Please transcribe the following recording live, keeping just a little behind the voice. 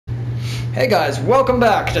Hey guys, welcome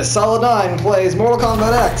back to Solid 9 plays Mortal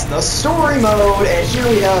Kombat X, the story mode, and here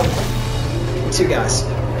we have two guys.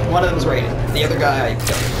 One of them is Raiden, the other guy, I don't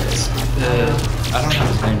know who it is. I don't know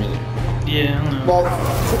his name either. Yeah, I don't know. Well, I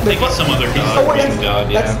think it's some other god. Oh, wait, God,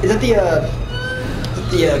 yeah. is that the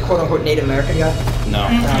quote-unquote Native American guy? No.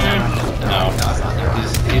 No, it's not there.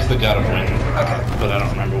 He's the god of rain. Okay. But I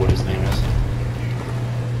don't remember what his name is.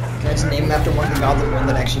 Can I just name him after one of the gods of one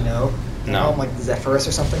that I actually know? No. Like Zephyrus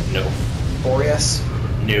or something? No. Boreas?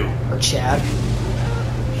 No. Or Chad?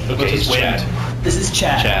 Okay, it's Chad. This is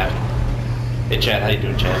Chad. Chad. Hey Chad, how you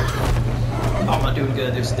doing, Chad? Oh, I'm not doing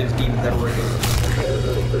good. There's demons everywhere.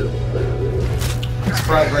 It's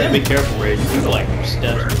probably Yeah, great. be careful, Ray. You can like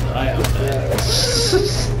steps with the eye out there.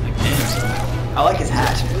 Like, damn. I like his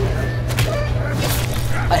hat.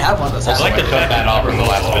 I have one of those hats. I like to cut that off in the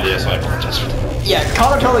last video, so I apologize for that. Yeah,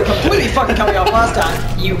 Connor totally completely fucking cut me off last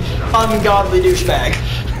time, you ungodly douchebag.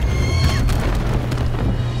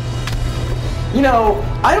 You know,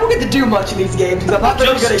 I don't get to do much in these games because I'm not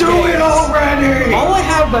very good at games. Just do it already! All I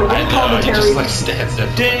have by I written know, commentary. he just like stands there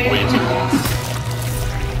way too long.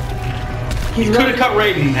 He's You could have cut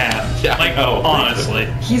Raiden in half. Yeah, like, I know. honestly.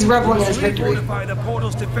 He's reveling in his victory. Fortify the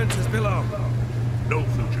portal's defenses below. No,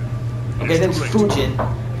 Fujin. Okay, then Fujin.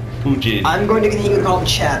 Fujin. I'm going to continue to call him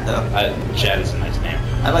Chad though. Chad is a nice name.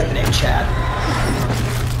 I like the name Chad.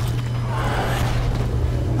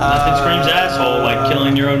 Nothing screams asshole like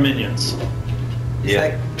killing your own minions.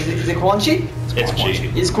 Yeah. Is it Quan Chi? It's Quan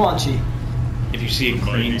Chi. It's Quan Chi. If you see a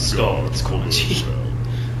green skull, it's Quan Chi.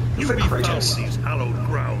 You like befoul Kratos. these hallowed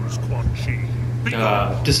grounds, Quan Chi.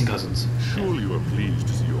 Distant cousins. Surely you are pleased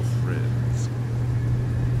to see your friends.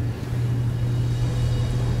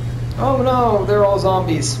 Oh no, they're all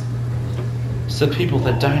zombies. It's the people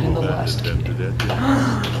that died in the last Them to game. their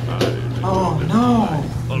death. Oh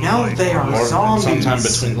no! Now they are Or zombies. sometime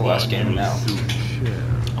between the last game and now.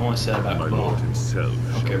 I want to say about My Bo. lord himself.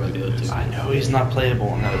 I don't care about the other two. I know he's not playable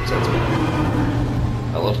in that episode.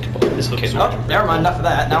 I love Kabul. This looks Okay, Oh, never mind. Enough of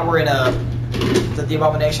that. Now we're in is that the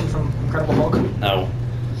Abomination from Incredible Hulk? No.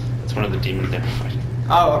 It's one of the demons they were fighting.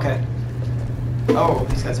 Oh, okay. Oh,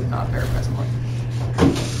 these guys are not very present.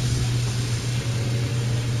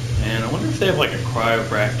 Man, I wonder if they have like a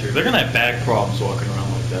chiropractor. They're gonna have back problems walking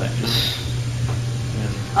around like that. Man.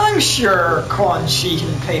 I'm sure Quan Chi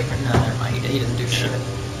can pay for. No, never mind. He doesn't do shit.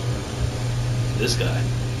 This guy.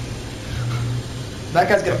 That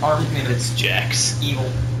guy's got armed me It's that's Jax. evil.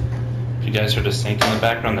 If you guys heard a snake in the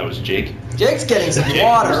background, that was Jake. Jake's getting some Jake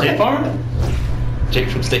water. from State Farm? Jake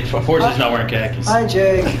from State Farm. Forza's not wearing khakis. Hi,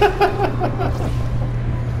 Jake.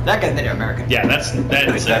 That guy's Native American. Yeah, that's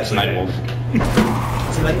That's Nightwolf.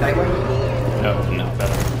 Is he like Nightwing? No,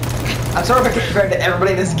 better. I'm sorry if I keep comparing to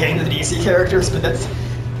everybody in this game to the DC characters, but that's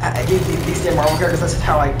these damn Marvel characters. That's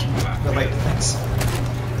how I relate to things.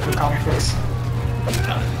 For comic books,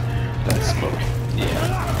 That's Smoke.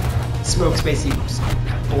 Yeah. Smoke's basically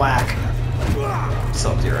black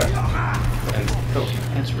Sub-Zero, And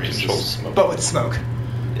That's control racist. Smoke. but with smoke.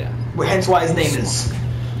 Yeah. Hence why his name is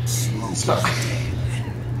Smoke.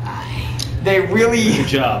 They really Good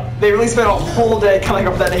job. spent a whole day coming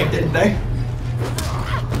up with that name, didn't they?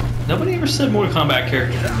 Nobody ever said Mortal Kombat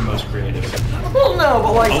characters are the most creative. Well, no,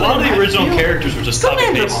 but like A lot of the I original feel- characters were just Some copy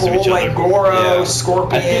names are pastes of cool, each like other. Goro, Yeah.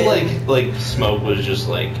 Scorpion. I feel like Smoke was just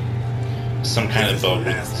like some kind of bug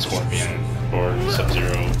with Scorpion or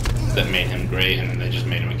Sub-Zero that made him great, and then they just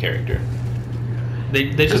made him a character. They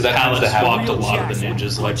just that tends to palette happen. swapped a lot of the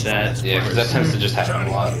ninjas like that. Yeah, because that tends to just happen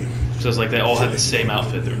a lot. So it's like they all had the same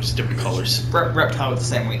outfit, they were just different colors. Reptile was the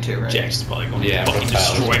same way too, right? Jax is probably going to Yeah, fucking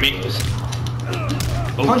Reptiles destroy me. was-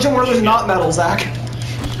 Oh, Punch him where there's shit. not metal, Zach.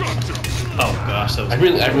 Oh gosh, that was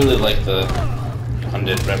I really like the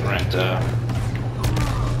Undead Reverend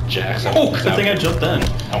Jax. Oh, good thing I jumped in.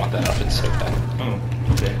 I want that outfit so bad. Oh,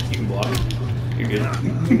 okay. You can block. You're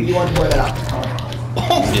good. You want to wear that outfit, Connor.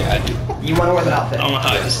 Oh, Yeah, I do. You want to wear that outfit. I don't know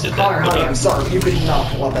how I just did that. Connor, honey, Okay. I'm sorry. You could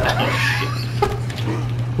not wear that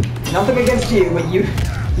outfit. Nothing against you, but you,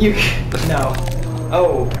 no.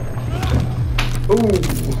 Oh. Ooh.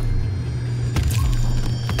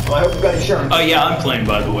 Well, I hope you got insurance. Oh yeah, I'm playing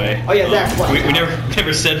by the way. Oh, yeah, Zach's playing. We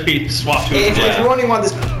never said we swapped to If a you're wondering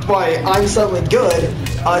why I'm suddenly good,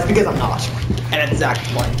 it's because I'm not. And it's Zach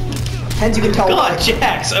playing. Hence you can tell God, why.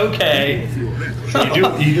 Jax, okay.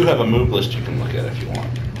 You do have a move list you can look at if you want.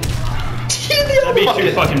 That'd be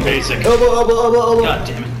too fucking basic. Elbow. God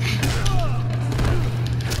damn it.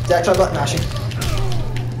 Zach, try button mashing.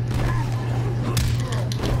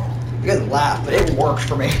 You guys laugh, but it worked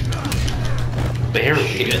for me. Barely.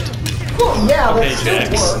 Shit. Well, yeah, but Okay, it still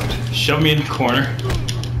Jax. worked. Shove me in the corner.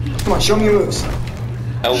 Come on, show me your moves.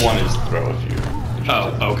 L1 is throw if you.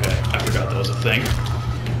 Oh, okay. I forgot that was a thing.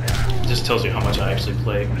 It just tells you how much I actually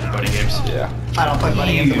play fighting games. Yeah. I don't play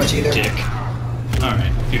fighting games that much either. Dick.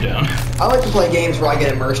 Alright, you're down. I like to play games where I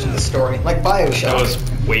get immersed in the story, like Bioshock. That was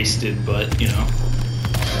wasted, but, you know,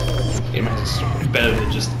 Game has a story. better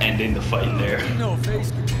than just ending the fight there. No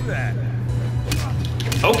face can do that.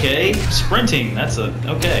 Okay, sprinting, that's a...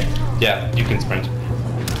 okay. Yeah, you can sprint.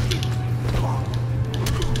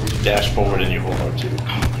 Dash forward and you hold R2.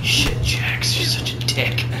 Holy shit, Jax, you're such a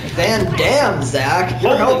dick. Van damn, Zach,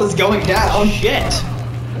 your health is going down. Shit!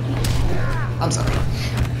 I'm sorry.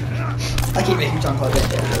 I keep making John Claude Van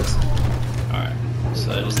Damme jokes. Alright,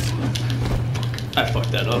 so I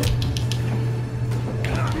fucked that up.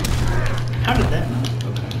 How did that not?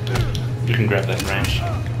 Okay. You can grab that branch.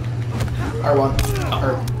 R1.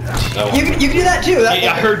 Or, Oh. you can do that too. That,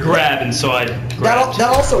 Yeah, I heard grab, and so I grabbed. that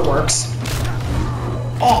also works.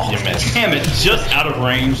 Oh, You missed. damn it, just out of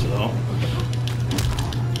range, though.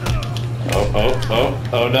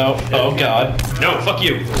 Oh no. Oh god. No, fuck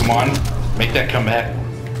you. Come on. Make that come back.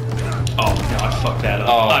 Oh, no, I fucked that up.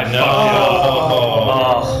 Oh, I no.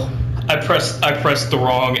 fucked it up. I pressed the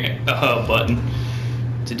wrong button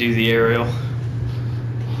to do the aerial.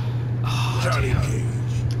 Oh, Johnny damn.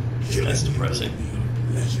 Cage. That's depressing.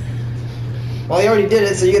 Well, you already did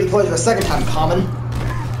it, so you get the pleasure the second time, Common.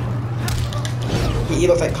 He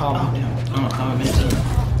looks like Common. Oh, damn. I don't know how I missed it.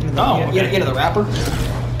 Oh, okay. You know the rapper?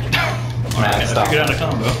 Alright, I stop. figured out a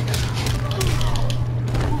combo.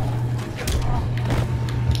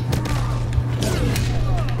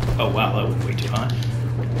 Oh wow, that went way too high.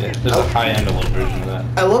 Yeah, there's a high-end version of that.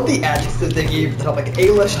 I love the adjectives they gave to help, like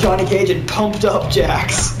A-list Johnny Cage and pumped up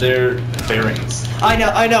Jax. They're variants. I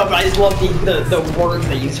know, but I just love the words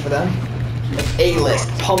they use for them. Like A-list,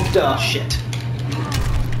 pumped up. Shit.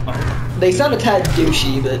 Oh. They sound a tad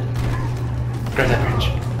douchey, but Grab that branch.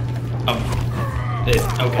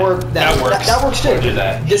 Okay. or that works. That works too. Do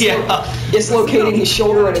that. Dislocating his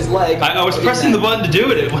shoulder and his leg. I was pressing the button to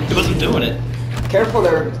do it. It wasn't doing it. Careful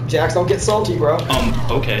there, Jax. Don't get salty, bro.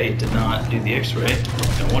 Okay, it did not do the X-ray.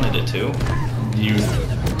 I wanted it to. You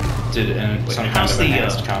did it in some kind how's of the,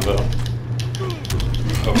 enhanced combo.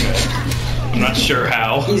 Okay. I'm not sure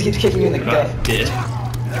how. He keeps kicking you in the but gut. I did.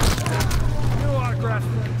 No autograph,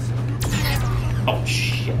 please. Oh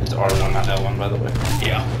shit. It's R1, not L1, by the way.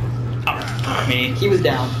 Yeah. Oh, fuck me. He was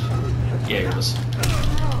down. Yeah, it was.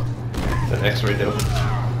 That X-ray dope.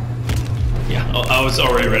 Yeah, I was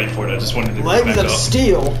already ready for it. I just wanted to Legs back of up.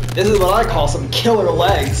 steel. This is what I call some killer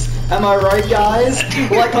legs. Am I right, guys?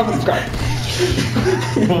 Like, comment, subscribe.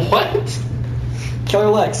 What? Killer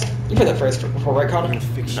legs. You heard that phrase before, right, Connor?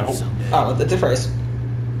 No. Oh, it's a phrase.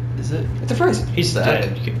 Is it? It's a phrase. He's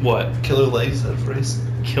dead. What? Killer legs, that phrase?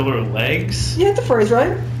 Killer legs? Yeah, it's a phrase,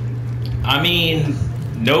 right? I mean,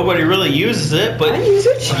 nobody really uses it, but I use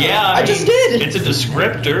it. yeah, I just did. It's a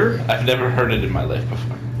descriptor. I've never heard it in my life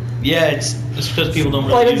before. Yeah, it's because people don't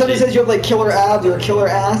really Like when use somebody it. says you have like killer abs or killer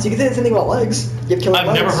ass, you can say the same thing about legs. You have killer I've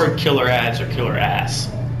legs. never heard killer ads or killer ass.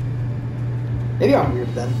 Maybe I'm weird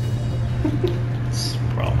then. It's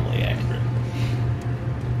probably accurate.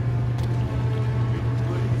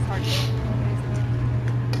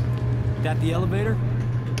 That the elevator?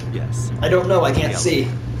 Yes. I don't know. I can't see.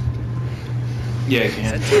 Yeah, you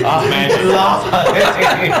can. Oh man,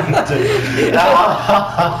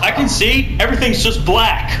 I can see. Everything's just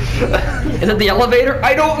black. Is it the elevator?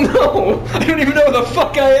 I don't know. I don't even know where the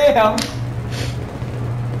fuck I am.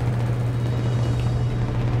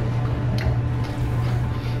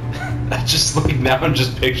 just like now I'm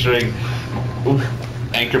just picturing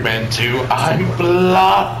Anchorman 2. I'm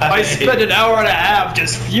blind. I spent an hour and a half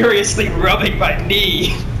just furiously rubbing my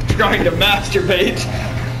knee, trying to masturbate.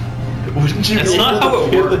 Wouldn't you That's be not able how to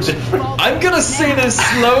it feel the works. difference? I'm gonna say this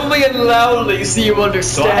slowly and loudly so you Do I have to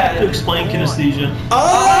understand. explain kinesthesia?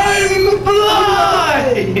 I'm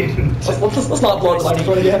blind. Let's not blow the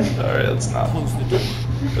microphone again. Alright, let's not.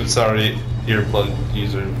 I'm sorry, earplug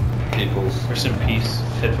user peoples. Rest in peace,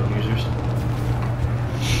 headphone users.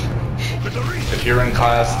 If you're in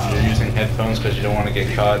class and you're using headphones because you don't want to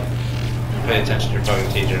get caught, pay attention to your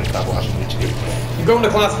fucking teacher and stop watching YouTube. You're going to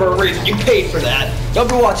class for a reason. You paid for that. Don't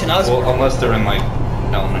be watching us. Well, unless they're in like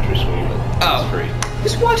elementary school, but Oh. it's free.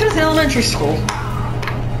 Just watch us in elementary school.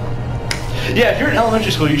 Yeah, if you're in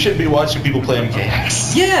elementary school, you shouldn't be watching people play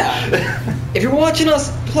MKX. Yeah. If you're watching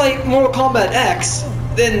us play Mortal Kombat X,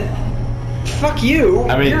 then fuck you.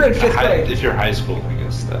 I mean, you're in fifth grade. if you're high school, I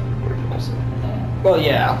guess that would work also. Well,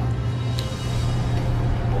 yeah.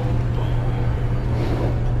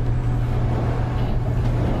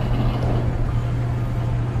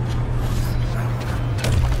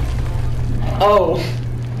 Oh,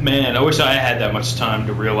 Man, I wish I had that much time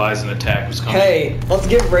to realize an attack was coming. Hey, let's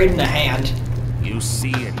give Raiden a hand. You see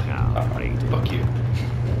it now. Fuck you.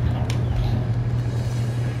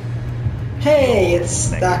 Hey, it's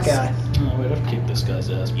that guy. Oh, wait, I've kicked this guy's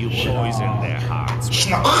ass. You Shit. poison their hearts.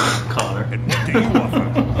 Connor. And what do you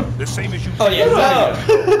offer? The same as you Oh yeah,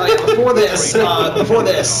 before this,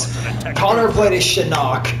 Connor played as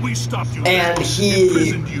Shinnok, We stopped you and there. he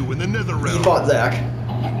Imprisoned you in the nether he realm. fought Zack.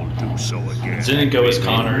 We'll do so again. Didn't go as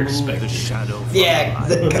Connor Remove the expected. shadow from Yeah, our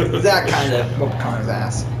that kind of whooped Connor's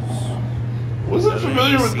ass. Wasn't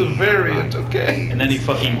familiar with the variant, okay. And then he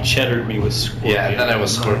fucking cheddared me with Scorpion. Yeah, and then I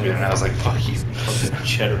was Scorpion, and I was like, fuck you. Fucking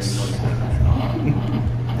cheddering.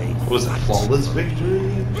 Was it flawless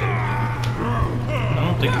victory? I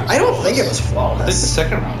don't think it was I don't think it was I think the flawless.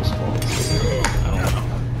 second round was flawless. I don't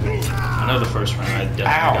know. I know the first round I definitely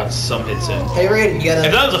got some hits in. Hey Raiden, you If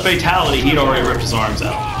gotta. that was a fatality, he'd already ripped his arms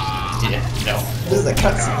out. Yeah, no. This is a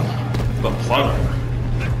cutscene. But plug armor.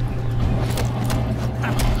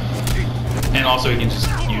 And also he can just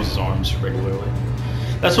use his arms regularly.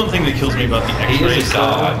 That's one thing that kills me about the He is X-rays. a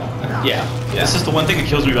god. Yeah. This is the one thing that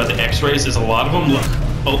kills me about the X-rays is a lot of them look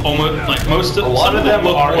almost like most of A lot some of of them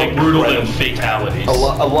them look are more brutal than incredible. fatalities. A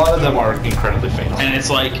lot of them are incredibly fatal. And it's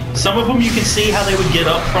like some of them you can see how they would get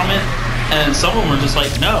up from it, and some of them are just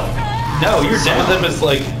like, no, you're Some down. of them is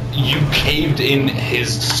like, you caved in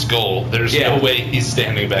his skull. There's Yeah. no way he's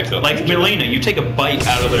standing back up. Like Melina, you take a bite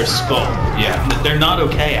out of their skull. Yeah. They're not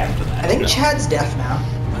okay after that. I think Chad's deaf now.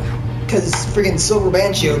 Because freaking Silver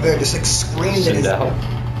Banshee over there just like screamed in his. Sindel.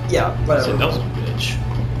 Yeah, whatever. Sindel's a bitch.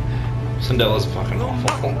 Sindella's fucking Will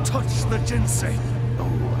awful. not touch the ginseng.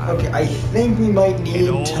 Okay, I think we might In need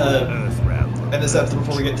all the to earth realm. end this episode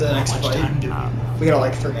before we get to the next fight. We got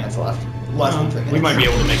like 3 minutes left. Less than 3 minutes. We might be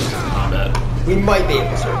able to make it to the combat. We might be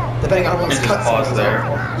able to, depending on what's And just cut. pause there.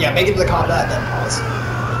 Yeah, make it to the combat, then pause.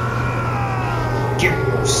 Give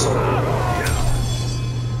your soul.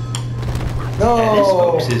 No. And this,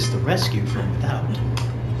 folks, is the rescue from without.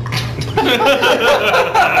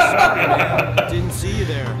 Didn't see you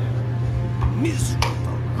there. Miserable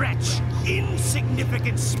wretch.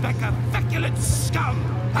 Insignificant speck of feculent scum.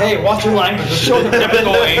 Hey, watch your language.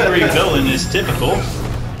 Typical angry villain is typical.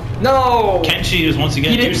 No. Kenshi is once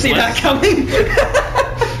again You didn't see that useless. coming.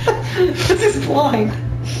 Because he's blind.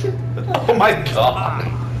 Oh my god.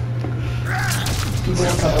 People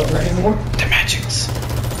don't come over anymore. The magics.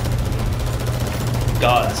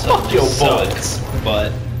 God, Fuck your sucks.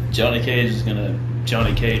 But Johnny Cage is gonna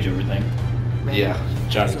Johnny Cage everything. Yeah,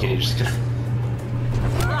 Johnny Cage is gonna...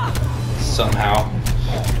 Somehow.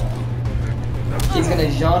 He's gonna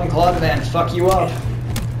Jean-Claude Van fuck you up.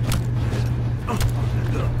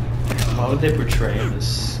 Why would they portray him as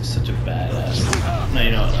such a badass? No,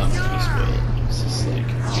 you know what? I'm not gonna spoil it. It's just like.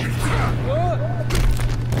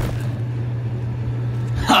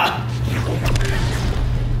 Ha!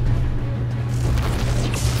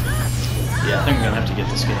 Yeah, I think I'm gonna have to get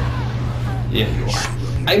this game. Yeah, you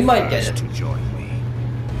are. I might get it. To join me.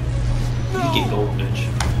 You get gold,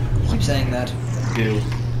 bitch. Keep saying that. Do.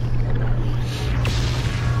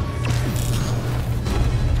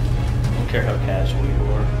 I don't care how casual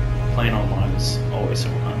you are. Playing online is always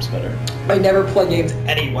several times better. I never play games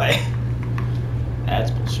anyway.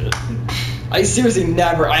 That's bullshit. I seriously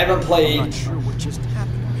never. I haven't played. Not sure what just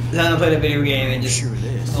happened. I haven't played a video game in just Sure it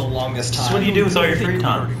is. the longest time. So what do you do with all your free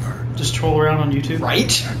time? Just troll around on YouTube?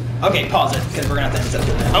 Right? Okay, pause it because we're gonna have to end this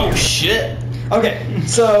episode now. Oh shit! Okay,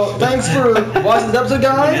 so thanks for watching this episode,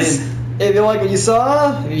 guys. If you like what you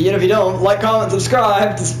saw, even if you don't, like, comment,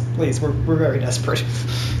 subscribe. Just, please, we're very desperate.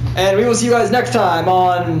 And we will see you guys next time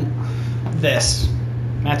on this.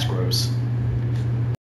 That's gross.